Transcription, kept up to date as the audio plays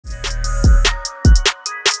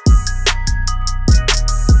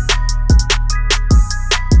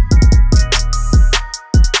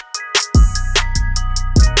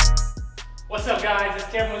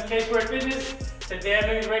K-Square Fitness. Today I'm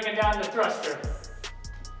going to be breaking down the thruster.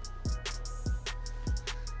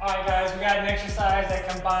 Alright guys, we got an exercise that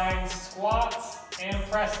combines squats and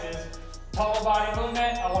presses. Total body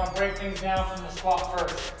movement. I want to break things down from the squat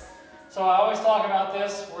first. So I always talk about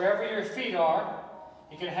this, wherever your feet are,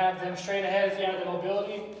 you can have them straight ahead if you have the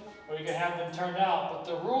mobility, or you can have them turned out. But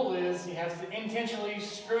the rule is you have to intentionally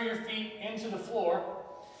screw your feet into the floor,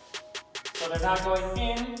 so they're not going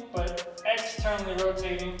in, but externally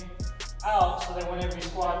rotating out, so that whenever you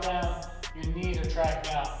squat down, your knees are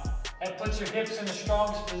tracking out. That puts your hips in the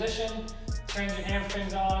strongest position, turns your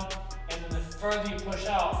hamstrings on, and then the further you push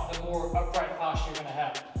out, the more upright posture you're going to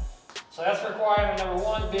have. So that's requirement number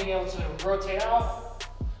one, being able to rotate out,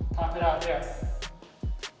 pop it out there.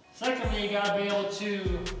 Secondly, you got to be able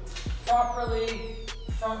to properly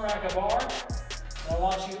front rack a bar. And I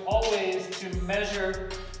want you always to measure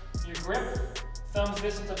your grip, thumbs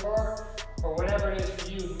distance apart, or whatever it is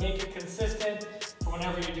for you. Make it consistent for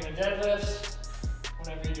whenever you're doing deadlifts,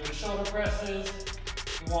 whenever you're doing shoulder presses.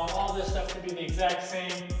 You want all this stuff to be the exact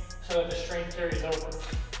same so that the strength carries over.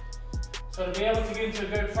 So to be able to get into a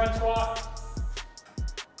good front squat,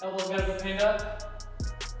 elbows got to be pinned up,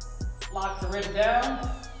 lock the rib down,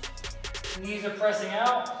 knees are pressing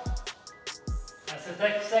out. That's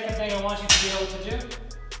the second thing I want you to be able to do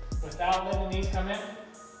without letting the knees come in.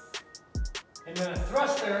 And then a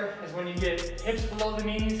thruster is when you get hips below the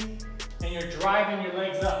knees and you're driving your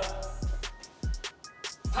legs up.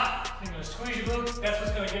 Pop! You're going to squeeze your glutes. That's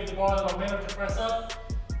what's going to give the bar the momentum to press up.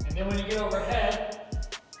 And then when you get overhead,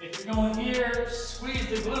 if you're going here, squeeze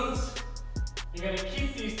the glutes. You're going to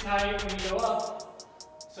keep these tight when you go up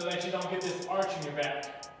so that you don't get this arch in your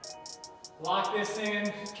back. Lock this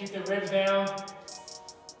in, keep the ribs down.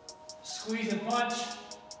 Squeeze and punch.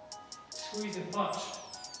 Squeeze and punch.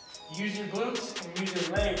 Use your glutes and use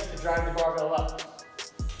your legs to drive the barbell up.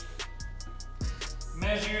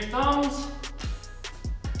 Measure your thumbs.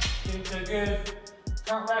 Get into a good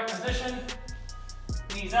front rack position.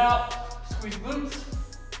 Knees out. Squeeze glutes.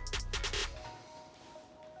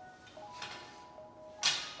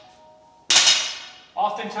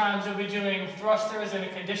 Oftentimes you'll be doing thrusters in a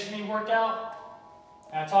conditioning workout.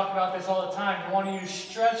 And I talk about this all the time. You want to use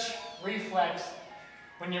stretch reflex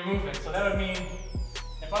when you're moving. So that would mean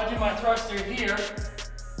if I do my thruster here,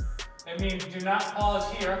 that means do not pause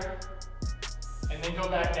here and then go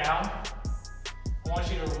back down. I want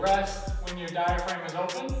you to rest when your diaphragm is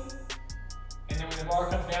open. And then when the bar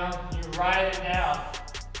comes down, you ride it down,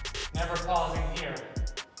 never pausing here.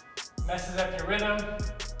 Messes up your rhythm.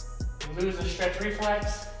 You lose the stretch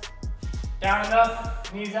reflex. Down and up,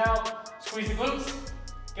 knees out, squeeze the glutes,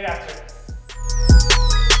 get after it.